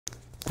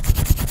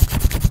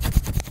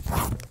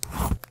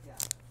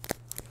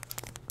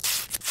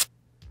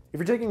If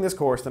you're taking this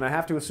course, then I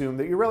have to assume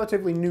that you're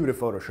relatively new to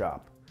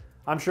Photoshop.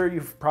 I'm sure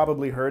you've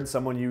probably heard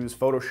someone use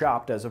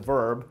photoshopped as a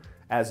verb,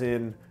 as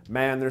in,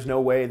 man, there's no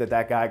way that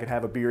that guy could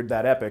have a beard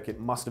that epic, it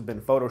must have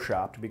been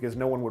photoshopped, because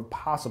no one would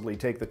possibly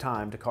take the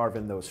time to carve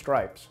in those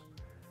stripes.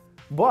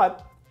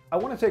 But I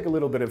want to take a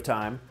little bit of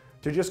time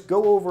to just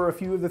go over a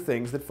few of the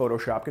things that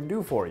Photoshop can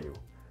do for you.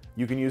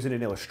 You can use it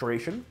in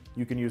illustration,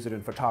 you can use it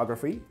in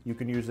photography, you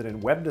can use it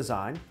in web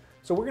design.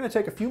 So we're going to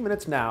take a few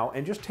minutes now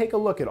and just take a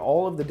look at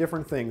all of the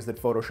different things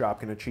that Photoshop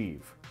can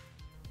achieve.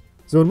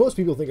 So when most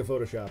people think of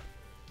Photoshop,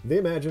 they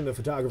imagine a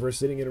photographer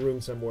sitting in a room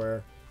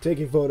somewhere,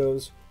 taking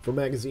photos for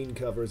magazine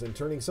covers and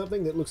turning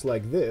something that looks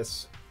like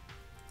this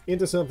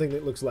into something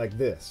that looks like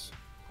this.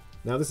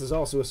 Now this is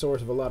also a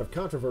source of a lot of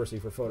controversy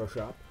for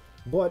Photoshop,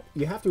 but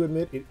you have to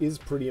admit it is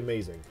pretty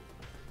amazing.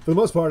 For the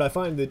most part, I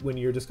find that when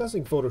you're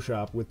discussing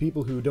Photoshop with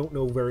people who don't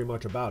know very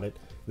much about it,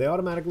 they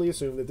automatically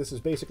assume that this is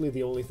basically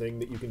the only thing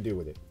that you can do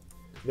with it.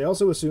 They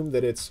also assume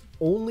that it's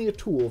only a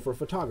tool for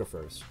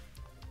photographers.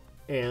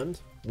 And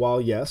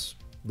while yes,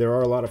 there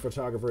are a lot of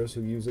photographers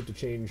who use it to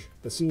change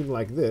a scene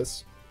like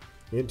this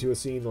into a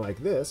scene like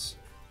this,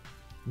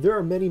 there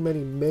are many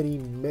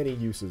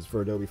uses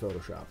for Adobe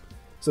Photoshop.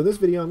 So in this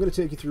video, I'm going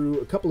to take you through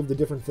a couple of the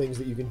different things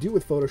that you can do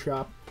with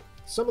Photoshop.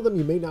 Some of them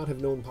you may not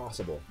have known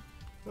possible.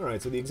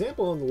 Alright, so the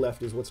example on the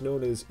left is what's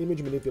known as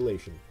image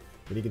manipulation.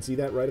 And you can see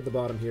that right at the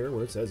bottom here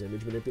where it says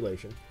image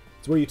manipulation.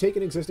 It's where you take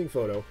an existing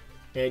photo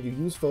and you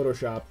use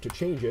Photoshop to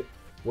change it,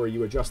 where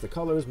you adjust the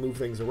colors, move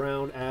things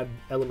around, add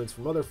elements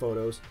from other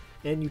photos,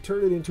 and you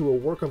turn it into a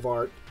work of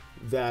art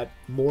that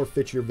more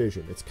fits your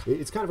vision.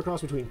 It's kind of a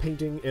cross between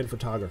painting and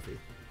photography,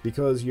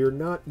 because you're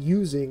not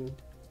using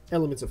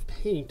elements of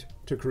paint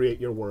to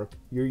create your work,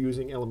 you're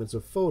using elements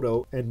of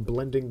photo and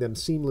blending them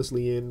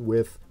seamlessly in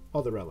with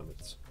other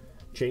elements,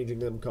 changing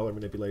them, color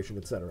manipulation,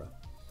 etc.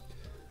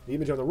 The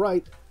image on the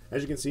right,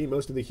 as you can see,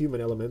 most of the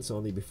human elements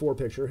on the before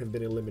picture have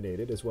been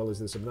eliminated, as well as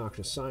this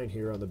obnoxious sign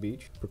here on the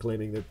beach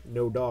proclaiming that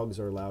no dogs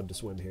are allowed to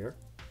swim here.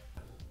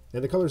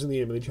 And the colors in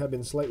the image have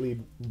been slightly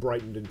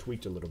brightened and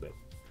tweaked a little bit.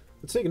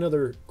 Let's take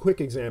another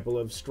quick example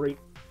of straight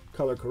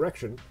color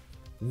correction.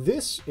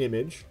 This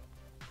image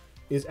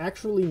is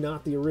actually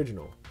not the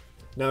original.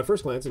 Now at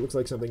first glance it looks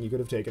like something you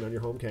could have taken on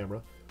your home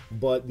camera,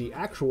 but the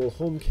actual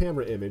home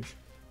camera image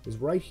is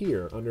right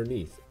here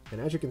underneath. And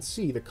as you can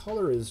see, the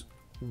color is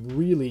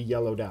really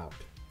yellowed out.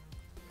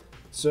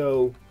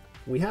 So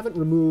we haven't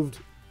removed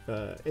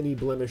any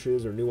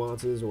blemishes or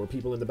nuances or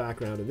people in the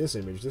background in this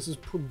image. This is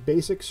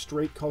basic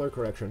straight color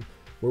correction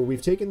where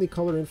we've taken the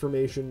color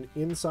information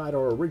inside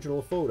our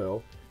original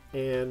photo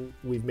and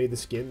we've made the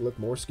skin look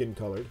more skin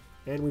colored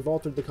and we've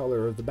altered the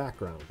color of the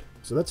background.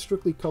 So that's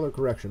strictly color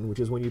correction, which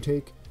is when you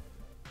take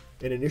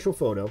an initial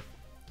photo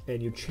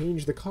and you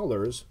change the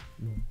colors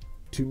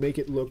to make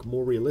it look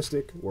more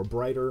realistic or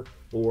brighter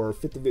or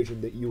fit the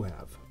vision that you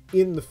have.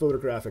 In the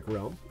photographic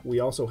realm, we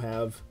also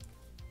have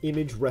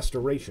image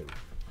restoration.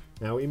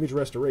 Now, image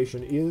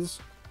restoration is,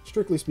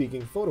 strictly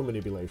speaking, photo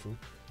manipulation,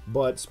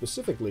 but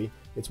specifically,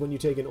 it's when you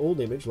take an old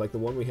image, like the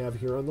one we have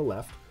here on the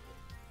left,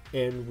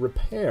 and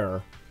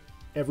repair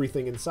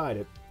everything inside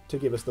it to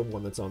give us the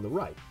one that's on the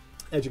right.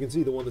 As you can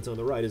see, the one that's on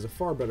the right is a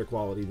far better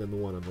quality than the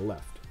one on the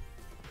left.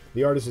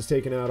 The artist has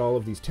taken out all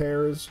of these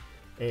tears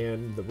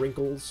and the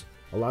wrinkles,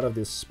 a lot of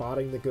this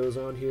spotting that goes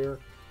on here,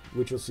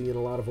 which you'll see in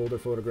a lot of older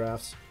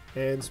photographs,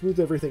 and smoothed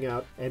everything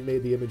out and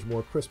made the image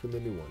more crisp in the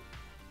new one.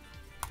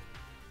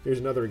 Here's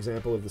another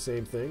example of the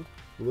same thing,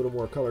 a little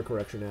more color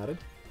correction added.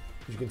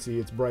 As you can see,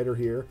 it's brighter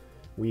here.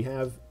 We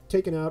have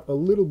taken out a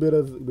little bit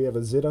of, we have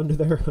a zit under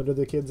there, under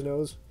the kid's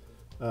nose,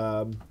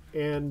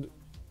 and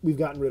we've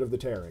gotten rid of the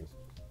tearing.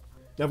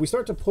 Now, if we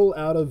start to pull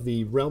out of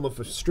the realm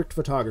of strict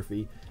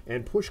photography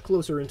and push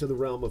closer into the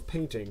realm of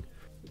painting,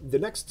 the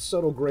next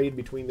subtle grade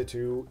between the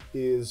two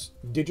is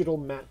digital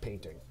matte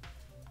painting.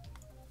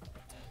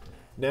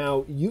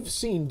 Now, you've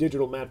seen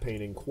digital matte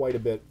painting quite a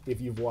bit if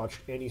you've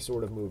watched any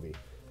sort of movie.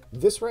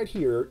 This right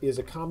here is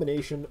a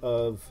combination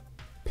of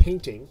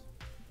painting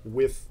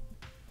with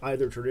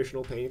either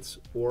traditional paints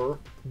or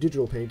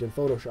digital paint in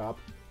Photoshop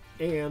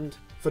and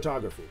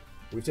photography.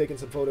 We've taken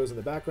some photos in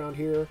the background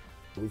here.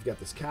 We've got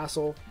this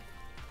castle.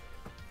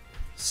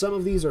 Some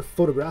of these are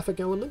photographic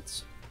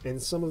elements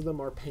and some of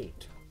them are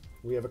paint.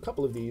 We have a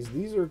couple of these.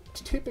 These are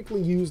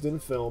typically used in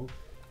film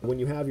when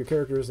you have your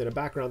characters in a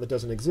background that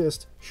doesn't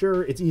exist.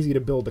 Sure, it's easy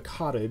to build a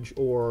cottage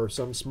or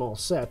some small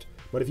set,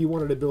 but if you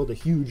wanted to build a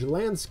huge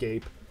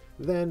landscape,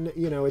 then,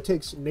 you know, it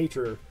takes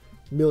nature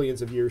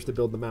millions of years to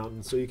build the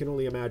mountains, so you can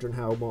only imagine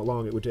how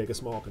long it would take a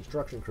small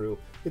construction crew.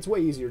 It's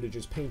way easier to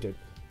just paint it.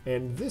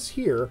 And this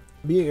here,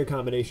 being a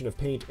combination of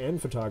paint and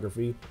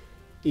photography,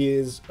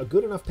 is a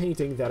good enough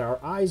painting that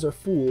our eyes are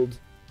fooled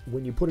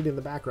when you put it in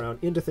the background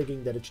into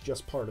thinking that it's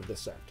just part of the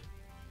set.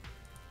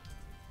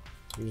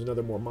 Here's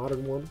another more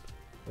modern one,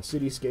 a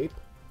cityscape.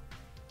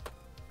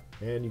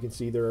 And you can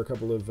see there are a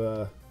couple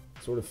of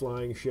sort of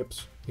flying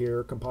ships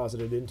here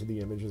composited into the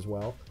image as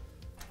well.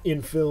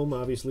 In film,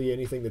 obviously,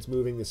 anything that's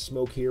moving, the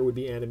smoke here would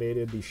be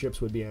animated, the ships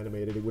would be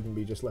animated. It wouldn't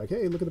be just like,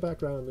 hey, look at the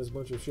background, there's a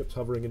bunch of ships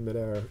hovering in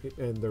midair,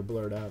 and they're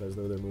blurred out as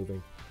though they're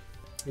moving.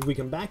 If we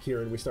come back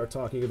here and we start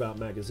talking about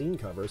magazine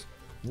covers,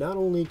 not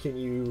only can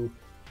you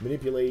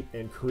manipulate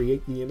and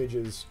create the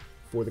images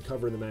for the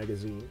cover of the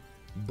magazine,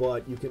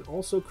 but you can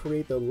also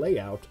create the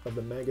layout of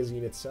the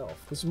magazine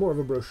itself. This is more of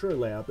a brochure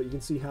layout, but you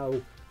can see how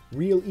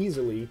real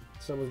easily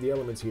some of the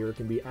elements here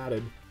can be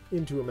added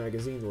into a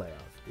magazine layout.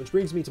 Which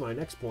brings me to my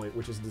next point,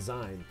 which is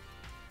design.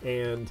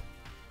 And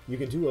you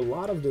can do a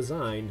lot of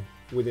design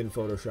within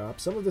Photoshop.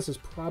 Some of this has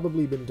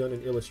probably been done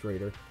in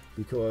Illustrator,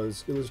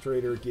 because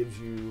Illustrator gives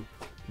you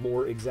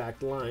more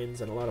exact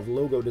lines, and a lot of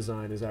logo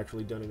design is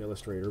actually done in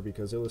Illustrator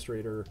because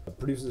Illustrator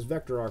produces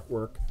vector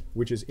artwork,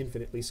 which is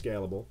infinitely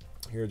scalable.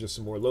 Here are just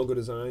some more logo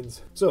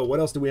designs. So what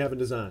else do we have in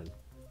design?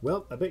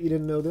 Well, I bet you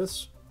didn't know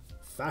this.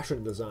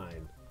 Fashion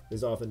design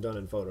is often done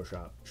in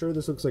Photoshop. Sure,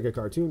 this looks like a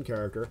cartoon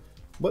character,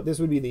 but this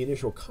would be the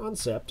initial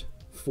concept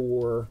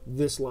for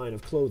this line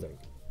of clothing.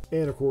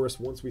 And of course,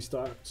 once we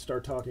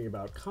start talking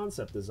about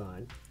concept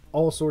design,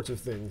 all sorts of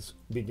things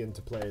begin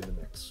to play in the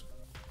mix.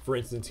 For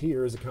instance,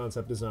 here is a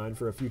concept design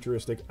for a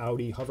futuristic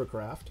Audi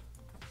hovercraft.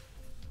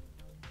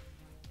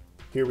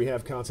 Here we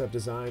have concept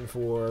design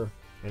for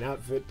an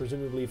outfit,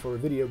 presumably for a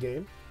video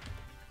game.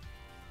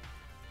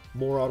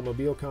 More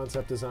automobile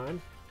concept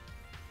design.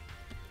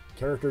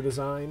 Character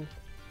design.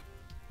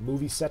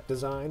 Movie set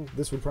design.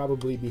 This would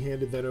probably be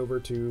handed then over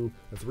to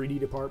a 3D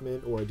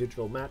department or a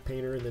digital matte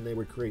painter, and then they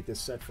would create this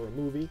set for a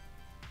movie.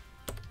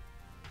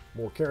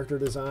 More character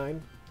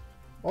design.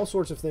 All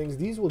sorts of things.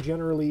 These will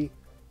generally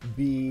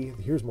be,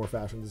 here's more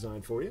fashion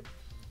design for you.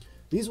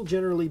 These will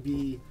generally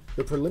be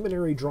the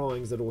preliminary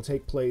drawings that will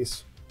take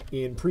place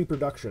in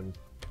pre-production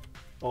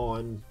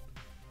on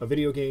a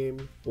video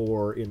game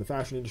or in the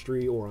fashion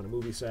industry or on a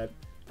movie set.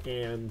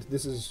 And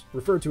this is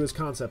referred to as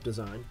concept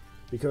design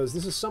because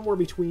this is somewhere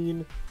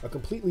between a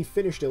completely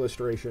finished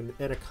illustration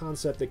and a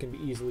concept that can be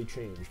easily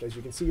changed. As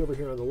you can see over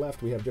here on the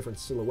left, we have different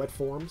silhouette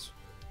forms,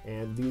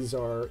 and these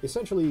are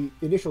essentially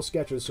initial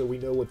sketches so we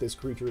know what this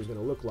creature is going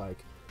to look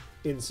like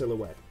in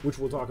silhouette, which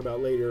we'll talk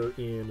about later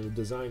in the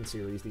design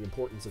series, the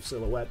importance of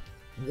silhouette.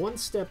 One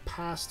step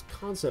past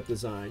concept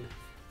design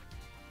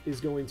is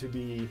going to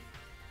be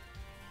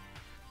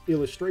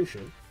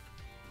illustration,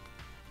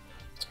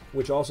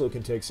 which also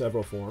can take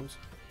several forms.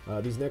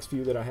 These next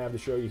few that I have to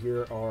show you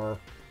here are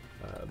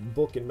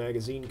book and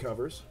magazine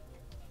covers.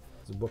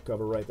 There's a book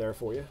cover right there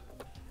for you.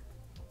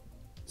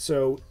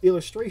 So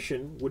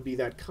illustration would be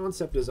that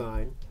concept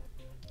design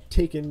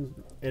taken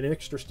an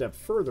extra step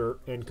further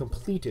and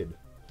completed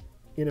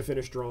in a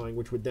finished drawing,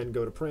 which would then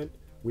go to print.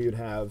 We would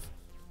have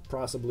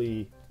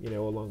possibly,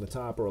 along the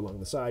top or along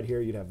the side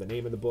here, you'd have the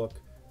name of the book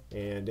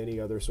and any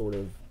other sort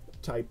of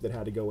type that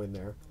had to go in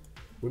there.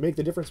 We make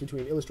the difference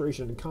between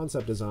illustration and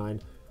concept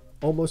design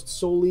almost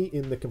solely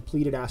in the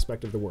completed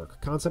aspect of the work.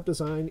 Concept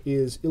design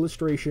is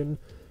illustration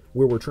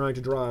where we're trying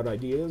to draw out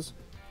ideas,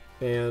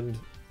 and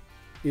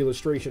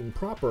illustration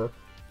proper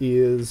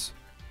is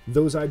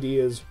those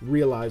ideas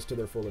realized to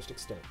their fullest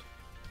extent.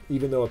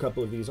 Even though a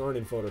couple of these aren't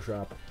in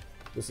Photoshop,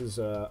 this is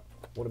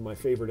one of my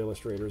favorite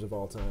illustrators of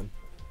all time,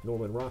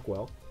 Norman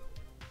Rockwell.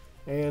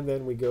 And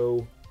then we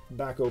go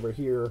back over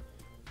here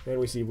and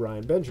we see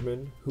Brian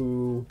Benjamin,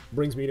 who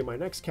brings me to my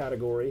next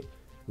category,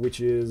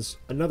 which is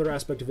another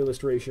aspect of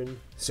illustration,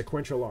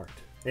 sequential art.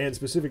 And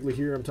specifically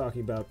here I'm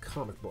talking about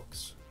comic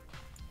books.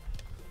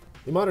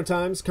 In modern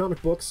times,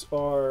 comic books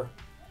are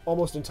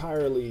almost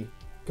entirely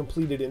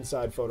completed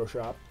inside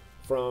Photoshop,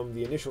 from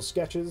the initial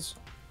sketches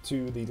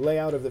to the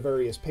layout of the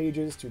various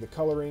pages to the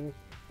coloring.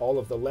 All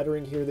of the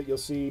lettering here that you'll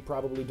see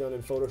probably done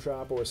in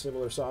Photoshop or a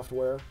similar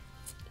software.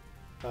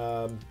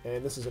 And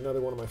this is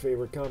another one of my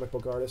favorite comic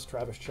book artists,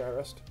 Travis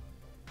Charest.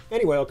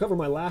 Anyway, I'll cover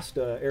my last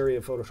area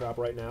of Photoshop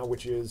right now,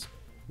 which is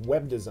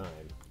web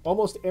design.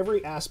 Almost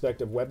every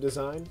aspect of web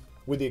design,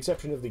 with the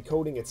exception of the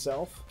coding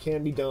itself,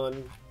 can be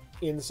done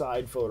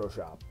inside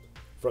Photoshop.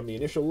 From the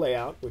initial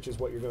layout, which is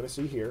what you're going to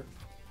see here,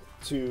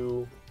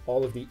 to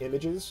all of the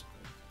images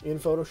in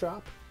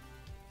Photoshop,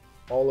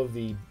 all of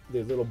the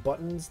little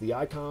buttons, the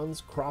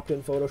icons, cropped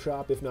in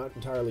Photoshop, if not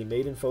entirely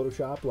made in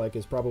Photoshop, like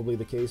is probably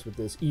the case with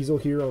this easel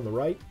here on the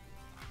right.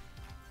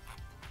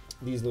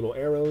 These little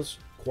arrows,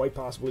 quite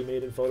possibly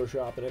made in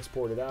Photoshop and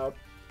exported out.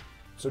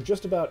 So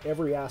just about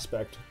every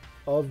aspect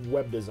of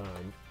web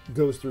design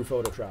goes through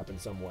Photoshop in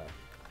some way.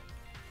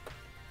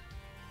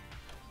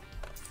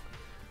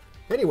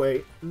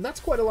 Anyway, that's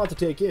quite a lot to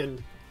take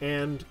in,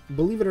 and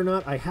believe it or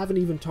not, I haven't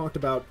even talked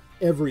about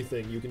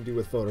everything you can do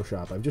with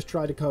Photoshop. I've just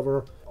tried to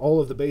cover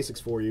all of the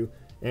basics for you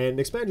and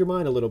expand your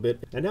mind a little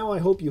bit, and now I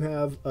hope you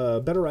have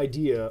a better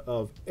idea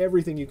of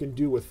everything you can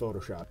do with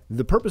Photoshop.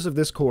 The purpose of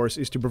this course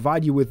is to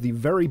provide you with the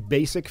very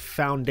basic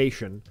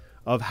foundation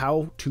of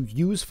how to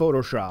use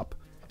Photoshop,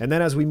 and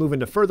then as we move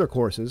into further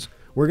courses,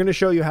 we're going to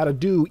show you how to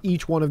do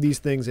each one of these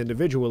things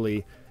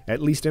individually,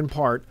 at least in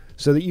part,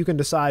 so that you can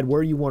decide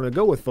where you want to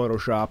go with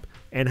Photoshop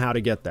and how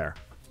to get there.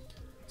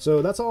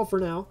 So that's all for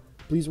now.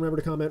 Please remember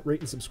to comment, rate,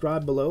 and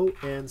subscribe below,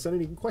 and send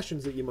any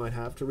questions that you might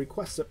have to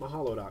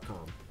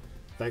requests@mahalo.com.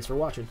 Thanks for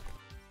watching.